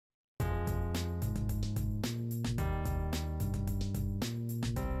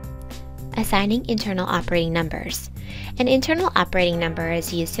Assigning internal operating numbers. An internal operating number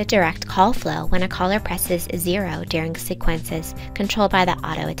is used to direct call flow when a caller presses 0 during sequences controlled by the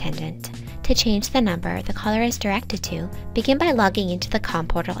auto attendant. To change the number the caller is directed to, begin by logging into the COM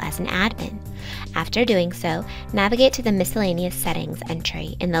portal as an admin. After doing so, navigate to the Miscellaneous Settings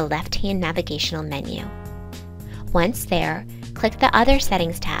entry in the left-hand navigational menu. Once there, click the Other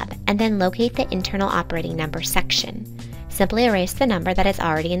Settings tab and then locate the Internal Operating Number section. Simply erase the number that is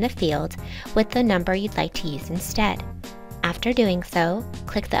already in the field with the number you'd like to use instead. After doing so,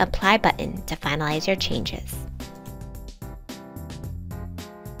 click the Apply button to finalize your changes.